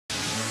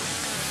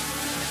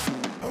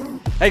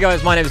Hey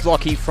guys, my name is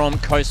Lockie from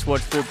Coast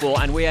Watch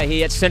Football, and we are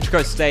here at Central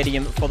Coast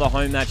Stadium for the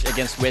home match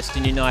against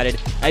Western United.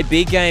 A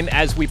big game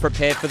as we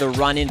prepare for the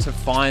run into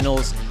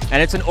finals,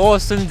 and it's an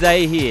awesome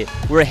day here.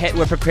 We're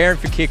preparing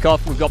for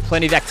kickoff. We've got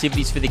plenty of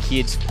activities for the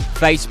kids,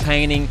 face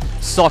painting,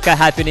 soccer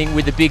happening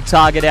with the big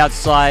target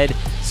outside.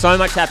 So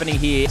much happening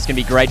here. It's going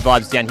to be great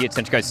vibes down here at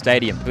Central Coast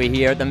Stadium. We're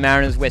here at the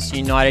Mariners Western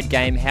United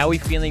game. How are we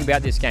feeling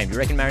about this game? Do you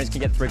reckon Mariners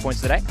can get 3 points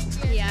today?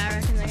 Yeah, I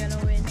reckon they're going to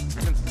win.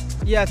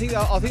 Yeah, I think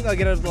they'll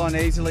get it line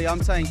easily.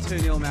 I'm saying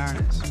 2-0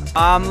 Mariners.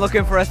 I'm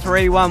looking for a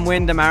 3-1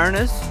 win to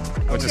Mariners.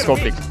 What's the score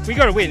pick? We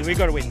got to win. We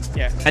got to win.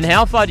 Yeah. And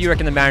how far do you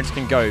reckon the Mariners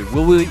can go?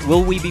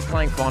 Will we be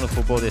playing final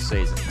football this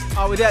season?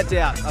 Oh, without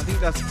doubt. I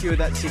think they've secured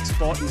that 6th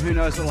spot, and who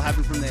knows what'll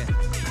happen from there.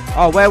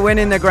 Oh, we're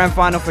winning the grand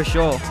final for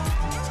sure.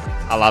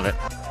 I love it.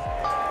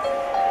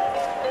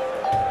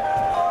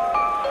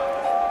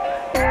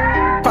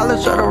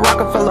 Probably shot a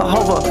Rockefeller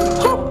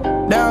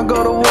hover. Now I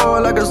go to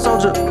war like a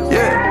soldier.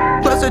 Yeah.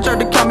 Plus they tried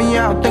to count me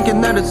out,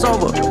 thinking that it's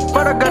over.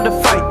 But I got to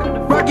fight,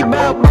 Rocky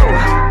Balboa.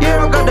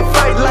 Yeah, I got to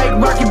fight like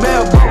Rocky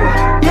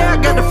Balboa. Yeah,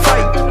 I got to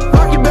fight,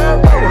 Rocky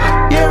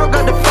Balboa. Yeah, I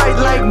got to fight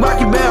like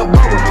Rocky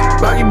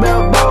Balboa. Rocky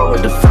Balboa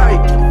with the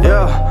fight.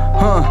 Yeah,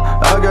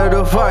 I got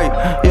to fight.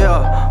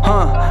 Yeah,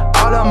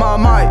 all of my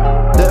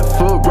might. Left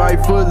foot,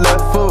 right foot,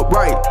 left foot,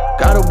 right.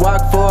 Gotta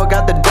walk for,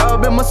 got the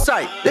dub in my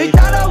sight. They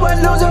thought I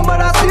was losing, but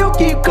I still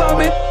keep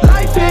coming.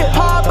 Life hit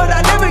hard, but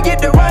I never get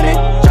to running.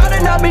 Try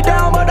to knock me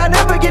down, but I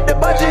never get the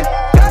budget.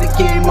 Gotta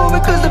keep moving,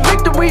 cause the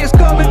victory is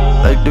coming.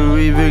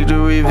 Victory,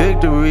 victory,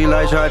 victory.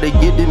 Like tried to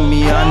get to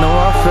me, I know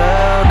I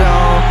fell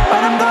down,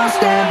 but I'm gonna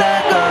stand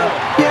back up.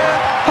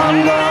 Yeah,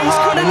 I'm going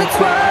hard in the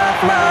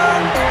 12th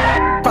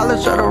round. Probably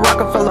shot a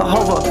Rockefeller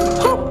hover.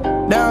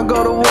 Now I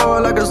go to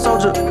war like a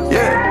soldier.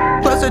 Yeah.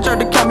 Plus they tried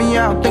to count me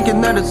out,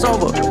 thinking that it's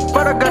over.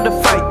 But I got to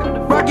fight,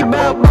 Rocky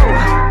Balboa.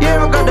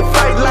 Yeah, I got to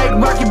fight like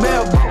Rocky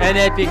Balboa. An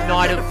epic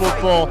night of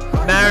football.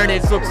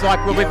 Mariners looks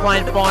like we'll be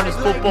playing finals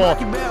football.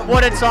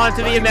 What a time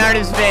to be a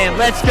Mariners fan.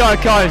 Let's go,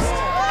 Coast.